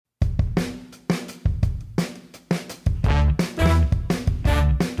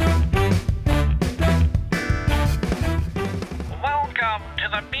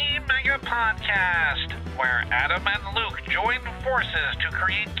join forces to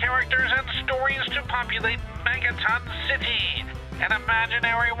create characters and stories to populate Megaton City, an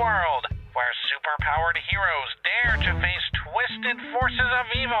imaginary world where superpowered heroes dare to face twisted forces of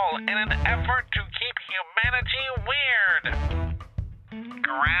evil in an effort to keep humanity weird.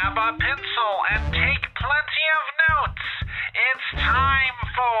 Grab a pencil and take plenty of notes. It's time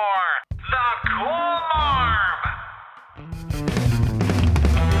for the Coolmarm.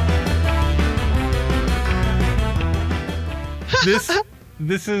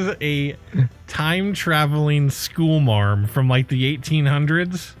 This is a time traveling schoolmarm from like the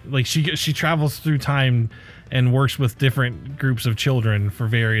 1800s. Like she travels through time and works with different groups of children for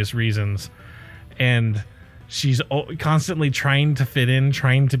various reasons, and she's constantly trying to fit in,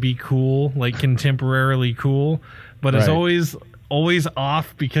 trying to be cool, like contemporarily cool, but is always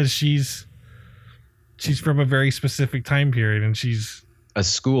off because she's from a very specific time period, and she's a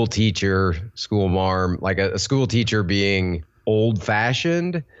school teacher, schoolmarm, like a school teacher being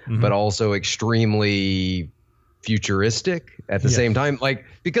old-fashioned, but also extremely futuristic at the same time. Like,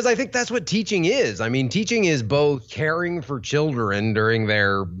 because I think that's what teaching is. I mean, teaching is both caring for children during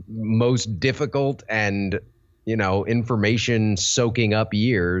their most difficult and, information soaking up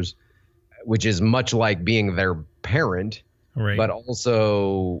years, which is much like being their parent, right? But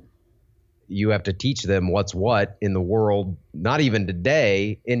also you have to teach them what's what in the world, not even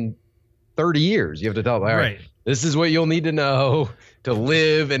today, in 30 years. You have to tell them, all right, this is what you'll need to know to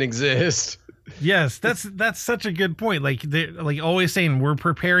live and exist. Yes, that's such a good point. Like they're like always saying, we're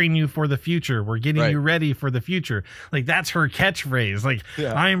preparing you for the future. We're getting you ready for the future. Like that's her catchphrase. Like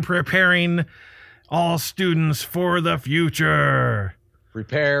I'm preparing all students for the future.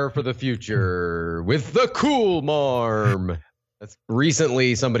 Prepare for the future with the Coolmarm.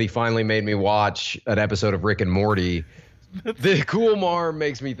 Recently, somebody finally made me watch an episode of Rick and Morty. The Coolmarm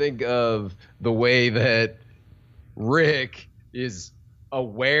makes me think of the way that Rick is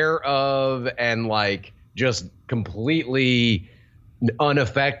aware of and like just completely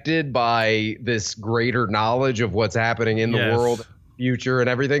unaffected by this greater knowledge of what's happening in the world, future and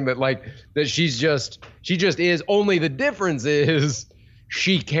everything, that she just is. Only the difference is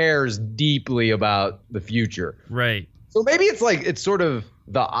she cares deeply about the future. Right. So maybe it's sort of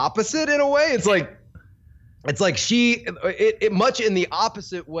the opposite in a way. It's like she much in the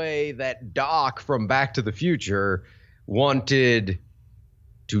opposite way that Doc from Back to the Future wanted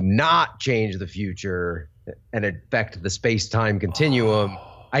to not change the future and affect the space-time continuum.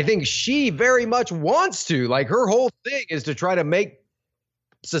 I think she very much wants to. Like her whole thing is to try to make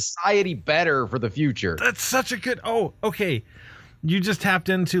society better for the future. That's such a good. Oh, okay. You just tapped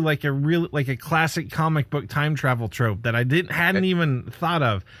into like a classic comic book time travel trope that I hadn't even thought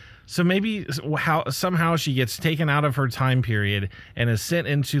of. So maybe somehow she gets taken out of her time period and is sent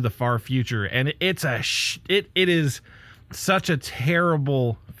into the far future, and it is such a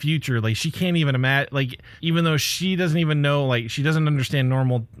terrible future. Like she can't even imagine. Like even though she doesn't even know, like she doesn't understand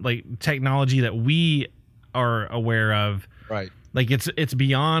normal like technology that we are aware of. Right. Like it's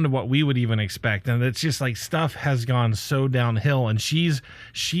beyond what we would even expect, and it's just like stuff has gone so downhill, and she's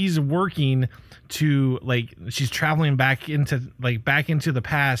working to like she's traveling back into the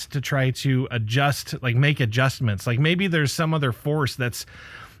past to try to adjust, like make adjustments. Like maybe there's some other force that's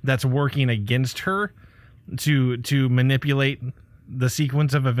working against her to manipulate the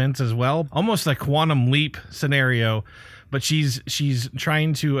sequence of events as well, almost a quantum leap scenario, but she's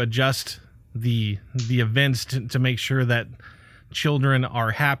trying to adjust the events to make sure that children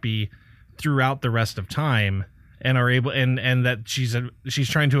are happy throughout the rest of time and are able and that she's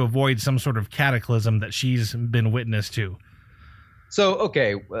trying to avoid some sort of cataclysm that she's been witness to. So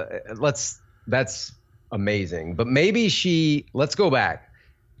okay, that's amazing, but maybe let's go back.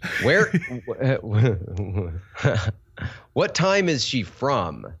 Where what time is she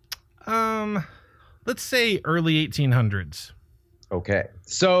from? Let's say early 1800s. Okay,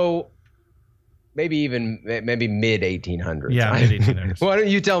 so maybe mid 1800s. Yeah, mid 1800s. Why don't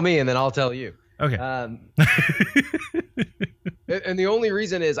you tell me and then I'll tell you? Okay. And the only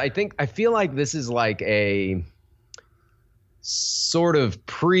reason is I feel like this is like a sort of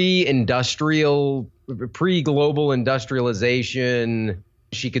pre-global industrialization.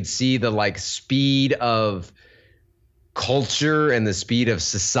 She could see the like speed of culture and the speed of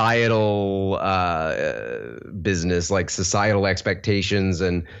societal business, like societal expectations,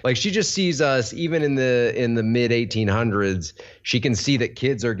 and like she just sees us even in the mid 1800s. She can see that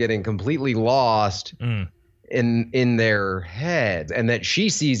kids are getting completely lost in their heads, and that she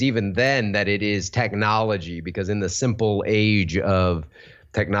sees even then that it is technology, because in the simple age of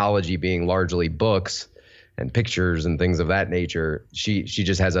technology being largely books, and pictures and things of that nature. She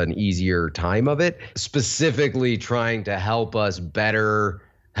just has an easier time of it, specifically trying to help us better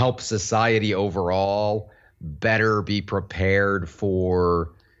help society overall better be prepared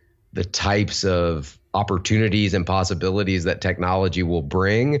for the types of opportunities and possibilities that technology will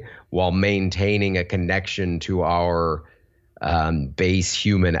bring while maintaining a connection to our base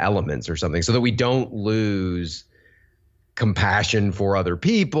human elements or something, so that we don't lose compassion for other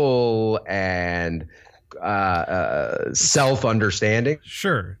people and self-understanding.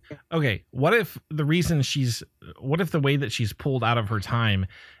 Sure. Okay. What if the way that she's pulled out of her time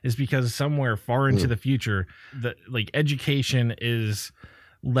is because somewhere far into the future, that like education is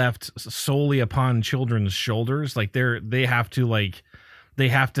left solely upon children's shoulders? Like they have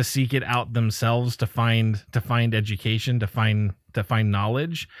to seek it out themselves to find education, to find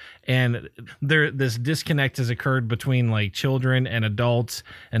knowledge. And this disconnect has occurred between like children and adults,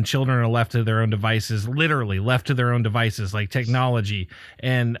 and children are left to their own devices, literally left to their own devices, like technology.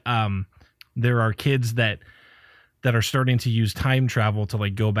 And there are kids that are starting to use time travel to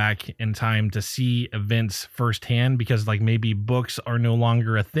like go back in time to see events firsthand, because like maybe books are no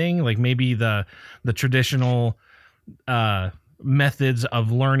longer a thing. Like maybe the traditional methods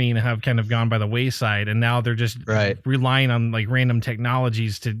of learning have kind of gone by the wayside, and now they're just relying on like random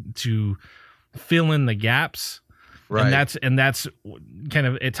technologies to fill in the gaps. Right. And that's kind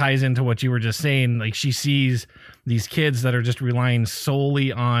of, it ties into what you were just saying. Like she sees these kids that are just relying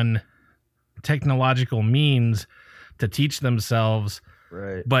solely on technological means to teach themselves.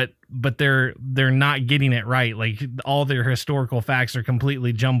 Right. But they're not getting it right. Like all their historical facts are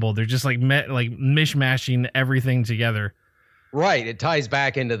completely jumbled. They're just like mishmashing everything together. Right. It ties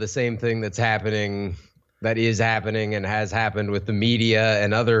back into the same thing that is happening and has happened with the media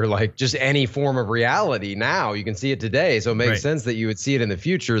and other, like just any form of reality now. You can see it today. So it makes sense that you would see it in the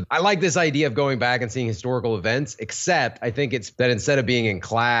future. I like this idea of going back and seeing historical events, except I think it's that instead of being in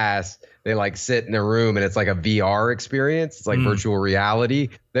class, they like sit in a room and it's like a VR experience. It's like virtual reality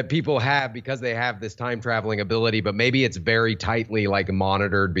that people have because they have this time traveling ability, but maybe it's very tightly like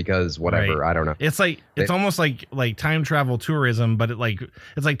monitored because whatever, right. I don't know. It's like, it's almost like time travel tourism, but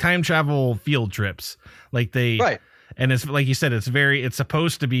it's like time travel field trips. Like right. And it's like you said, it's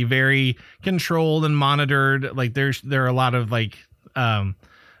supposed to be very controlled and monitored. Like there are a lot of like,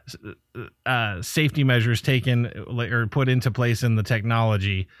 safety measures taken or put into place in the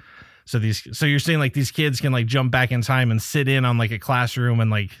technology. So you're saying like these kids can like jump back in time and sit in on like a classroom and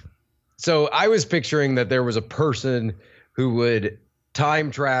like. So I was picturing that there was a person who would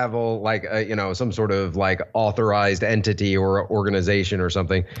time travel, like some sort of like authorized entity or organization or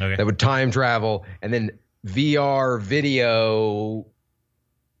something that would time travel and then VR video,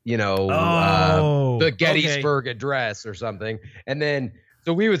 the Gettysburg Address or something, and then.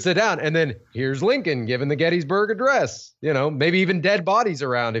 So we would sit down and then here's Lincoln giving the Gettysburg Address, maybe even dead bodies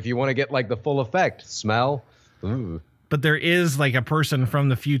around if you want to get like the full effect smell. Ooh. But there is like a person from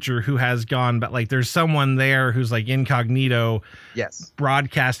the future who has gone, but like there's someone there who's like incognito. Yes.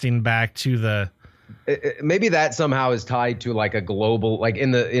 Broadcasting back to the. Maybe that somehow is tied to like a global, like in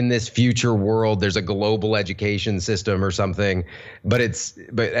this future world, there's a global education system or something, but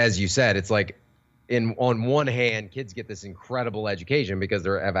as you said, it's like, on one hand, kids get this incredible education because they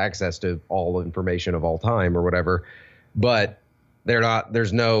have access to all information of all time or whatever, but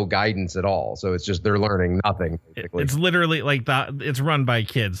there's no guidance at all. So it's just, they're learning nothing. Basically. It's literally like it's run by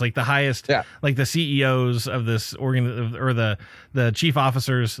kids, like the highest, like the CEOs of this or the chief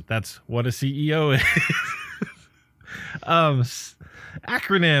officers. That's what a CEO is.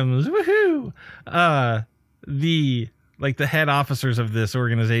 Acronyms. Woohoo. The head officers of this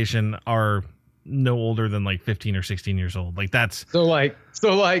organization are no older than like 15 or 16 years old. Like that's so like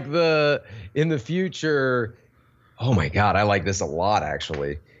in the future. Oh my God. I like this a lot,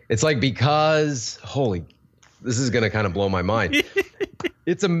 actually. It's like, because this is going to kind of blow my mind.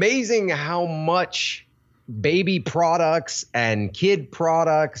 It's amazing how much baby products and kid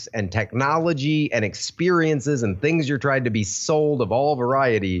products and technology and experiences and things you're trying to be sold of all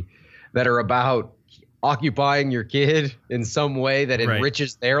variety that are about occupying your kid in some way that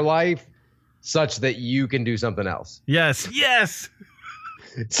enriches their life, such that you can do something else. Yes.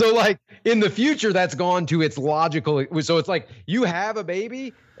 So like in the future, that's gone to its logical. So it's like you have a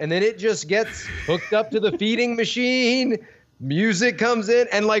baby and then it just gets hooked up to the feeding machine. Music comes in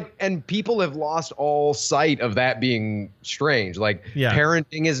and people have lost all sight of that being strange. Like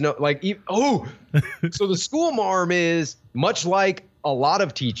parenting is so the Coolmarm is much like a lot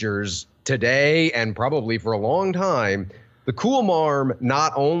of teachers today and probably for a long time. The Coolmarm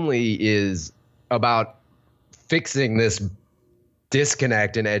not only is about fixing this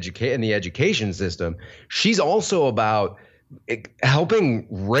disconnect in the education system. She's also about helping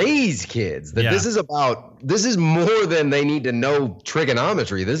raise kids. That this is more than they need to know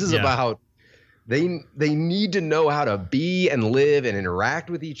trigonometry. This is about they need to know how to be and live and interact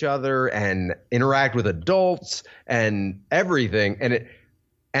with each other and interact with adults and everything. And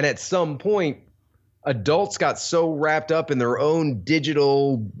at some point, adults got so wrapped up in their own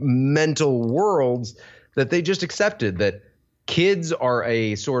digital mental worlds that they just accepted that kids are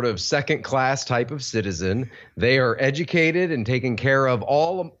a sort of second class type of citizen. They are educated and taken care of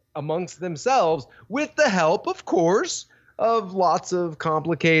all amongst themselves with the help, of course, of lots of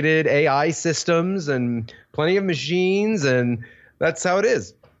complicated AI systems and plenty of machines. And that's how it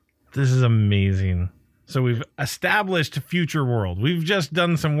is. This is amazing. So we've established a future world. We've just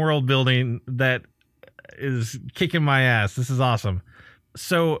done some world building that is kicking my ass. This is awesome.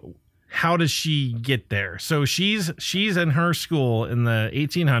 So how does she get there? So she's in her school in the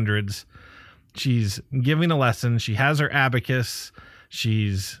 1800s. She's giving a lesson. She has her abacus.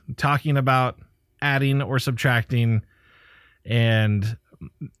 She's talking about adding or subtracting. And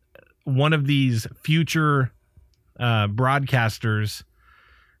one of these future broadcasters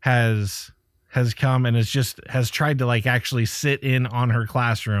has come and has tried to like actually sit in on her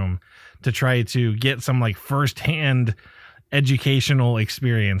classroom to try to get some like firsthand educational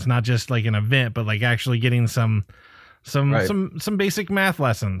experience, not just like an event, but like actually getting some basic math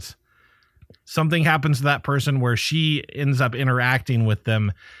lessons. Something happens to that person where she ends up interacting with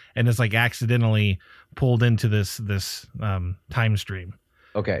them and is like accidentally pulled into this time stream.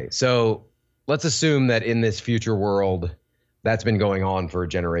 Okay, so let's assume that in this future world, that's been going on for a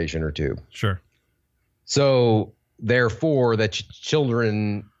generation or two. Sure. So therefore, that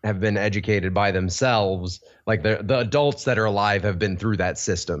children have been educated by themselves, like the adults that are alive have been through that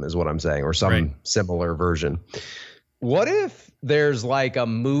system, is what I'm saying, or some similar version. What if there's like a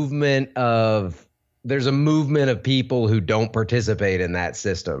movement of people who don't participate in that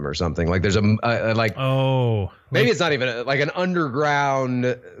system or something? Like there's maybe it's not even like an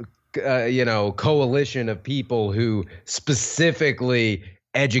underground coalition of people who specifically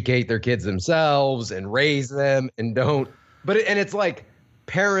educate their kids themselves and raise them and don't. And it's like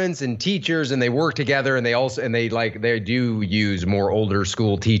parents and teachers, and they work together, and they do use more older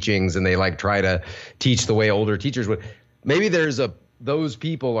school teachings, and they like try to teach the way older teachers would. Maybe those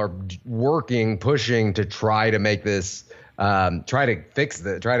people are pushing to try to make this, try to fix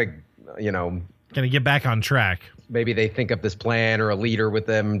it, kind of get back on track. Maybe they think of this plan, or a leader with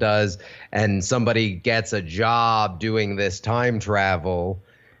them does, and somebody gets a job doing this time travel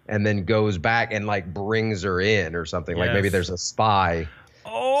and then goes back and like brings her in or something. Yes. Like maybe there's a spy.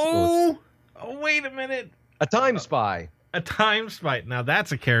 Oh, wait a minute. A time spy. A time spy. Now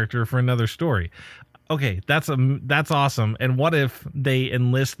that's a character for another story. Okay, that's awesome. And what if they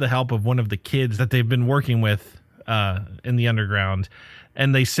enlist the help of one of the kids that they've been working with in the underground,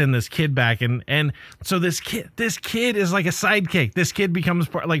 and they send this kid back, and so this kid is like a sidekick. This kid becomes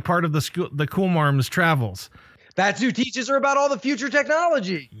part of the Coolmarm's travels. That's who teaches her about all the future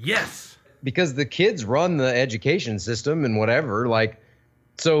technology. Yes, because the kids run the education system and whatever. Like,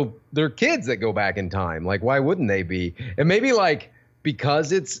 so they're kids that go back in time. Like, why wouldn't they be? And maybe like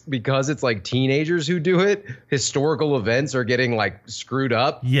because it's like teenagers who do it, historical events are getting like screwed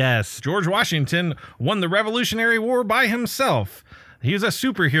up. Yes, George Washington won the Revolutionary War by himself. He was a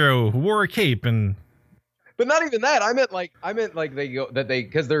superhero who wore a cape But not even that. I meant like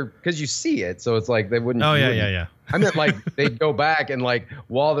because you see it, so it's like they wouldn't. Oh yeah. I meant like they'd go back and like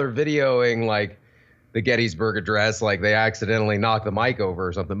while they're videoing like the Gettysburg Address, like they accidentally knock the mic over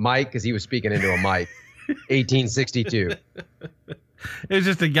or something. Mike, because he was speaking into a mic. 1862. It was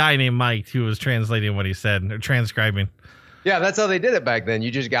just a guy named Mike who was translating what he said or transcribing. Yeah, that's how they did it back then.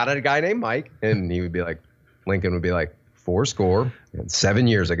 You just got a guy named Mike, and he would be like, Lincoln would be like, 7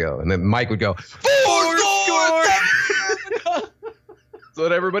 years ago. And then Mike would go, 4 score! So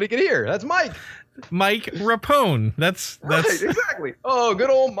that everybody could hear. That's Mike. Mike Rapone. That's right, exactly. Oh, good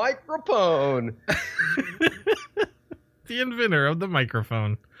old Mike Rapone. The inventor of the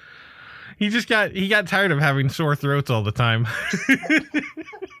microphone. He got tired of having sore throats all the time.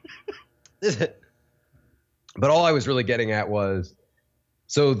 But all I was really getting at was,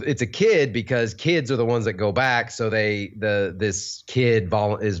 so it's a kid because kids are the ones that go back. So this kid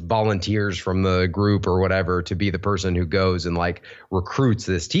volunteers from the group or whatever to be the person who goes and like recruits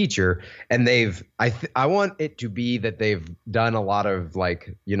this teacher. And I want it to be that they've done a lot of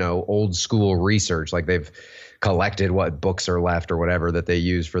like, old school research. Like they've collected what books are left or whatever that they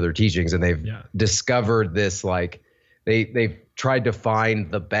use for their teachings. And they've discovered this, like they've tried to find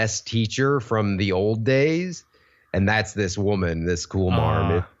the best teacher from the old days and that's this woman, this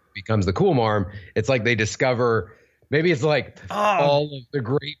Coolmarm. It becomes the Coolmarm. It's like they discover. Maybe it's like all of the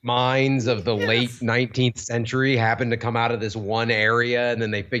great minds of the late 19th century happen to come out of this one area, and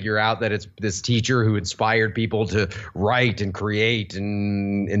then they figure out that it's this teacher who inspired people to write and create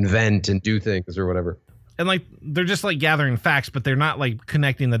and invent and do things or whatever. And like they're just like gathering facts, but they're not like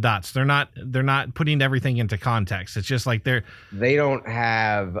connecting the dots. They're not putting everything into context. It's just like they don't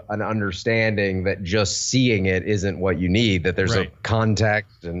have an understanding that just seeing it isn't what you need, that there's a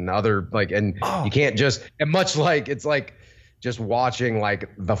context and other you can't just, and much like it's like just watching like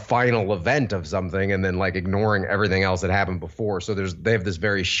the final event of something and then like ignoring everything else that happened before. So they have this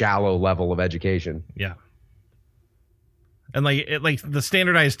very shallow level of education. Yeah. And like the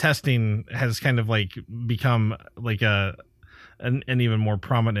standardized testing has kind of like become like an even more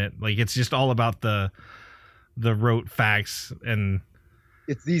prominent. Like it's just all about the rote facts, and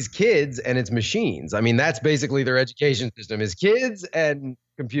it's these kids and it's machines. I mean, that's basically their education system is kids and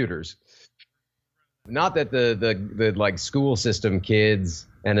computers. Not that the like school system kids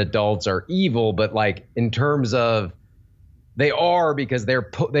and adults are evil, but like in terms of they are, because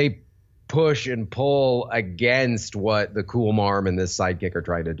they push and pull against what the Coolmarm and this sidekick are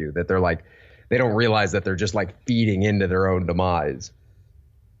trying to do, that they're like, they don't realize that they're just like feeding into their own demise.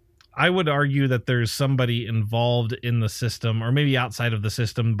 I would argue that there's somebody involved in the system, or maybe outside of the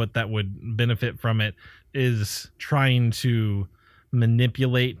system, but that would benefit from it, is trying to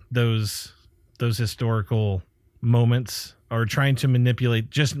manipulate those historical moments, or trying to manipulate,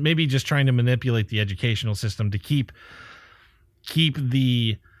 just trying to manipulate the educational system to keep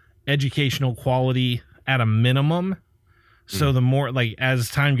the educational quality at a minimum. So the more, like, as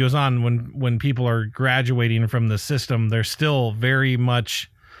time goes on, when people are graduating from the system, they're still very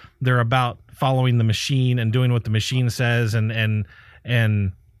much, they're about following the machine and doing what the machine says. And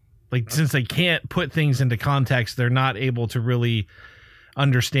like, since they can't put things into context, they're not able to really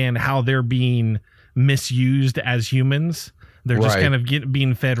understand how they're being misused as humans. They're just kind of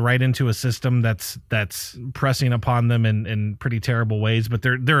being fed right into a system that's pressing upon them in pretty terrible ways, but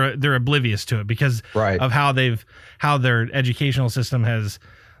they're oblivious to it because of how their educational system has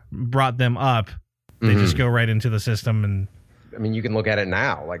brought them up. They just go right into the system. And I mean, you can look at it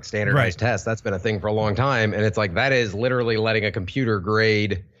now, like standardized tests. That's been a thing for a long time, and it's like that is literally letting a computer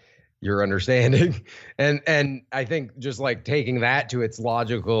grade your understanding. And I think just like taking that to its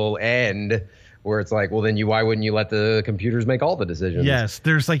logical end, where it's like, well, then why wouldn't you let the computers make all the decisions? Yes,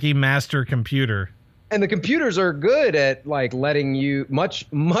 there's like a master computer. And the computers are good at like letting you, much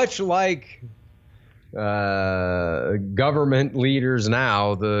like government leaders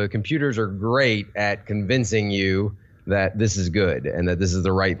now, the computers are great at convincing you that this is good and that this is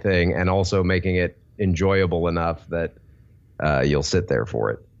the right thing, and also making it enjoyable enough that you'll sit there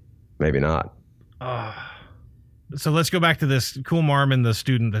for it. Maybe not. So let's go back to this Coolmarm and the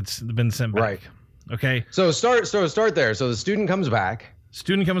student that's been sent back. Right. Okay. So start there. So the student comes back.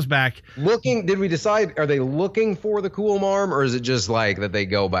 Looking. Did we decide, are they looking for the Coolmarm, or is it just like that they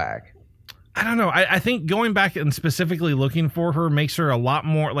go back? I don't know. I think going back and specifically looking for her makes her a lot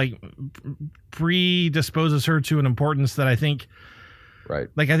more, like, predisposes her to an importance that I think. Right.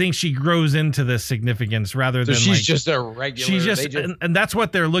 Like, I think she grows into this significance rather than, she's like, just a regular. She's just and that's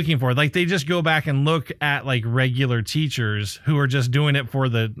what they're looking for. Like, they just go back and look at like regular teachers who are just doing it for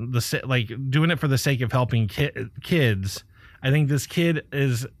doing it for the sake of helping kids. I think this kid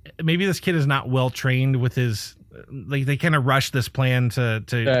is not well trained with his, like, they kind of rush this plan to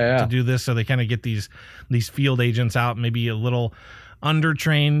do this. So they kind of get these field agents out, maybe a little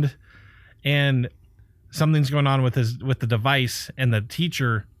undertrained, and something's going on with the device, and the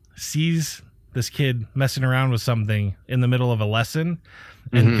teacher sees this kid messing around with something in the middle of a lesson,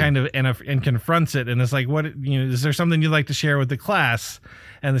 and and confronts it, and it's like, what, is there something you'd like to share with the class?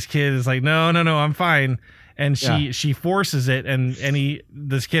 And this kid is like, no, I'm fine. And she forces it, and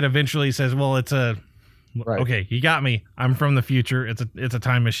this kid eventually says, well, it's okay, you got me. I'm from the future. It's a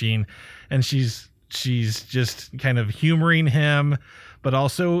time machine. And she's just kind of humoring him, but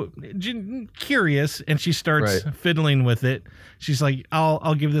also curious, and she starts fiddling with it. She's like,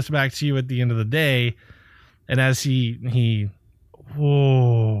 I'll give this back to you at the end of the day. And as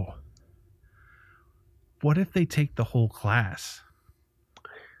whoa, what if they take the whole class?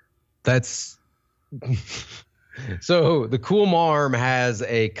 That's so the Coolmarm has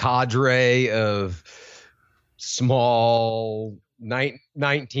a cadre of small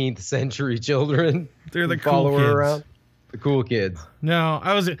 19th century children. They're the cool kids. Around. The cool kids. No,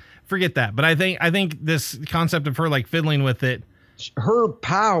 forget that. But I think this concept of her like fiddling with it. Her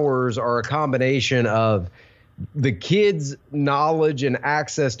powers are a combination of the kids' knowledge and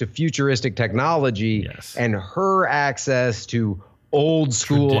access to futuristic technology and her access to old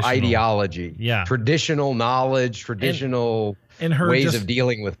school ideology, traditional knowledge, traditional and her ways of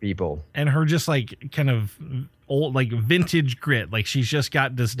dealing with people, and her just like kind of old, like vintage grit. Like she's just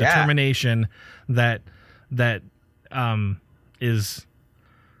got this determination that is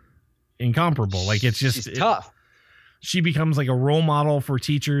incomparable. Like she's tough. She becomes like a role model for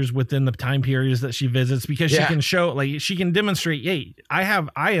teachers within the time periods that she visits, because she can show, like, she can demonstrate, hey, I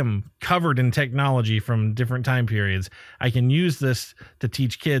am covered in technology from different time periods. I can use this to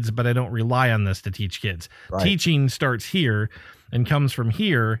teach kids, but I don't rely on this to teach kids. Right. Teaching starts here and comes from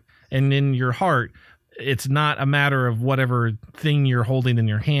here. And in your heart, it's not a matter of whatever thing you're holding in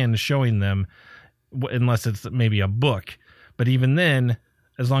your hand showing them, unless it's maybe a book. But even then,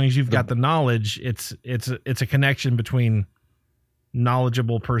 as long as you've got the knowledge, it's a connection between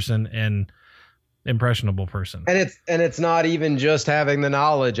knowledgeable person and impressionable person. And it's not even just having the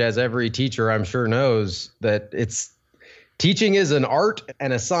knowledge, as every teacher I'm sure knows, that teaching is an art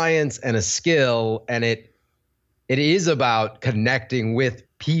and a science and a skill, and it is about connecting with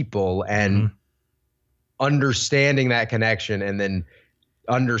people and understanding that connection, and then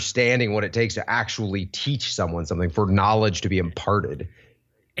understanding what it takes to actually teach someone something, for knowledge to be imparted.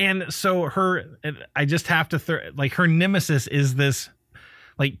 And so I just have to like her nemesis is this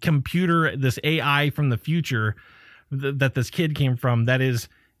like computer, this AI from the future that this kid came from. It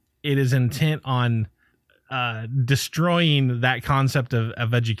is intent on destroying that concept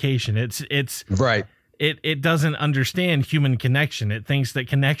of education. It's right. It doesn't understand human connection. It thinks that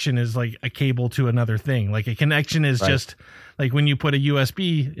connection is like a cable to another thing. Like a connection is just like when you put a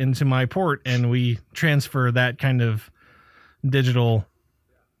USB into my port and we transfer that kind of digital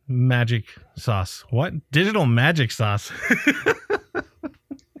magic sauce. What? Digital magic sauce.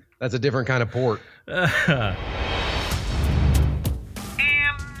 That's a different kind of port. And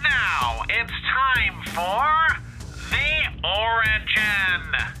now it's time for The Origin.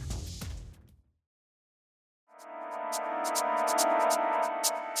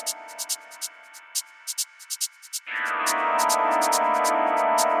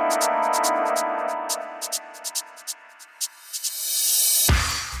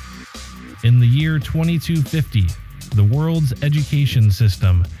 In the year 2250, the world's education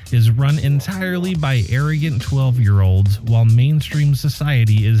system is run entirely by arrogant 12-year-olds, while mainstream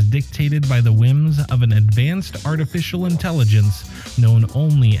society is dictated by the whims of an advanced artificial intelligence known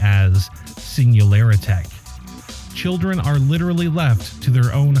only as Singularitech. Children are literally left to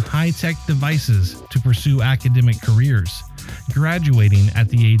their own high-tech devices to pursue academic careers, graduating at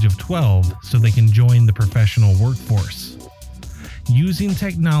the age of 12 so they can join the professional workforce. Using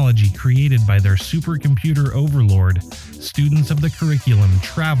technology created by their supercomputer overlord, students of the curriculum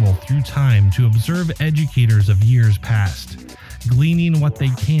travel through time to observe educators of years past, gleaning what they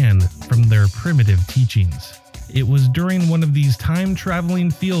can from their primitive teachings. It was during one of these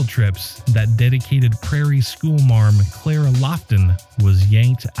time-traveling field trips that dedicated prairie schoolmarm Clara Lofton was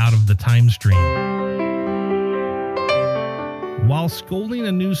yanked out of the time stream. While scolding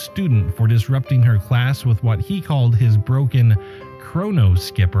a new student for disrupting her class with what he called his broken chrono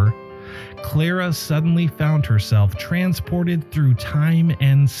skipper, Clara suddenly found herself transported through time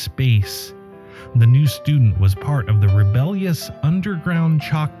and space. The new student was part of the rebellious Underground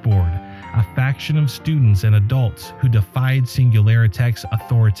Chalkboard, a faction of students and adults who defied Singularitech's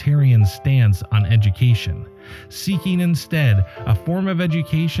authoritarian stance on education, seeking instead a form of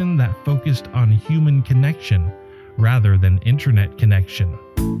education that focused on human connection rather than internet connection.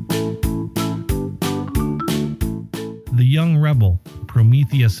 The young rebel,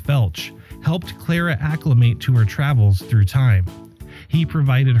 Prometheus Felch, helped Clara acclimate to her travels through time. He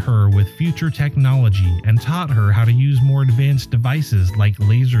provided her with future technology and taught her how to use more advanced devices like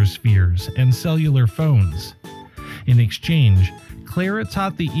laser spheres and cellular phones. In exchange, Clara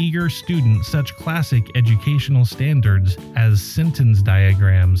taught the eager student such classic educational standards as sentence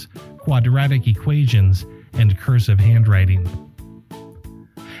diagrams, quadratic equations, and cursive handwriting.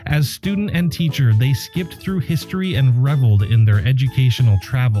 As student and teacher, they skipped through history and reveled in their educational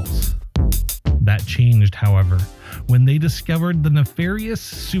travels. That changed, however, when they discovered the nefarious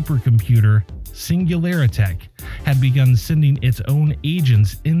supercomputer Singularitech had begun sending its own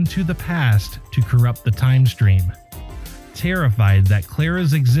agents into the past to corrupt the time stream. Terrified that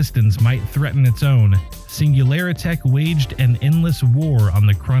Clara's existence might threaten its own, Singularitech waged an endless war on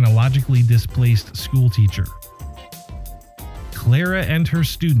the chronologically displaced schoolteacher. Clara and her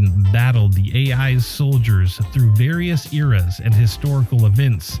student battled the AI's soldiers through various eras and historical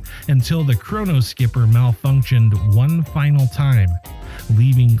events until the chrono skipper malfunctioned one final time,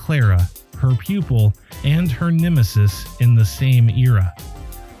 leaving Clara her pupil and her nemesis in the same era,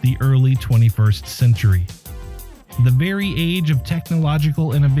 the early 21st century. The very age of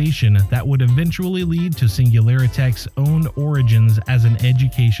technological innovation that would eventually lead to Singularitech's own origins as an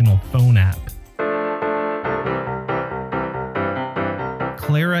educational phone app.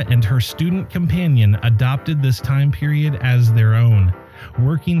 Clara and her student companion adopted this time period as their own,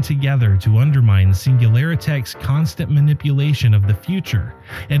 working together to undermine Singularitech's constant manipulation of the future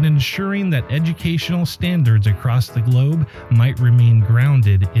and ensuring that educational standards across the globe might remain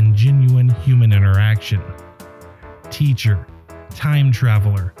grounded in genuine human interaction. Teacher, time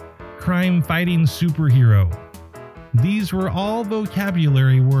traveler, crime-fighting superhero. These were all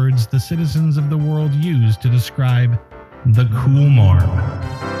vocabulary words the citizens of the world used to describe the Coolmarm.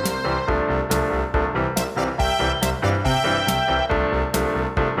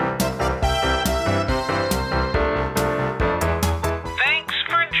 Thanks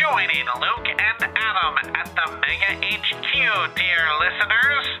for joining Luke and Adam at the Mega HQ, dear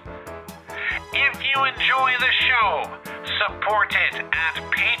listeners. If you enjoy the show, support it at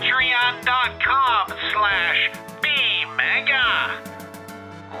patreon.com/bmega.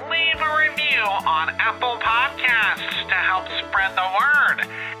 Leave a review on Apple Podcasts to help spread the word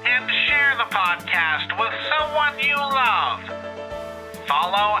and share the podcast with someone you love.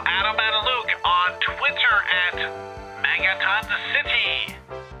 Follow Adam and Luke on Twitter at Megaton City.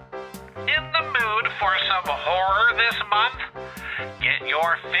 In the mood for some horror this month? Get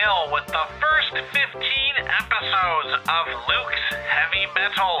your fill with the first 15 episodes of Luke's heavy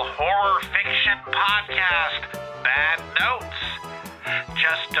metal horror fiction podcast, Bad Notes.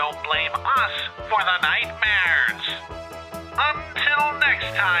 Just don't blame us for the nightmares. Until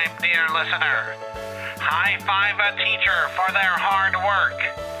next time, dear listener, high-five a teacher for their hard work.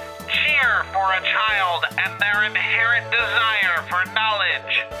 Cheer for a child and their inherent desire for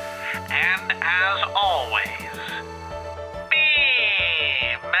knowledge. And as always,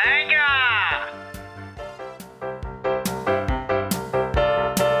 be mega!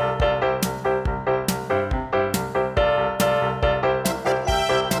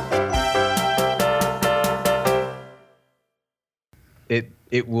 It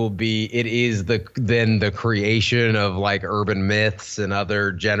is the creation of like urban myths and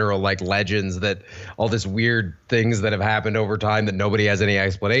other general like legends, that all this weird things that have happened over time that nobody has any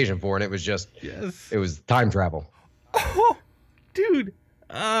explanation for, and it was just it was time travel. Oh, dude,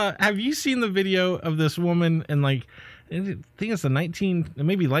 have you seen the video of this woman in like, I think it's the late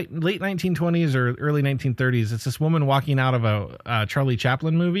 1920s or early 1930s. It's this woman walking out of a Charlie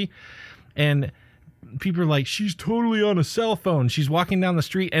Chaplin movie, and people are like, she's totally on a cell phone. She's walking down the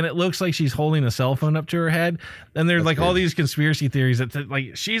street and it looks like she's holding a cell phone up to her head. And there's like all these conspiracy theories that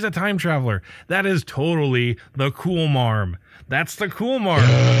like she's a time traveler. That is totally the Coolmarm. That's the Coolmarm.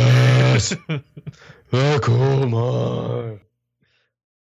 Yes. The Coolmarm.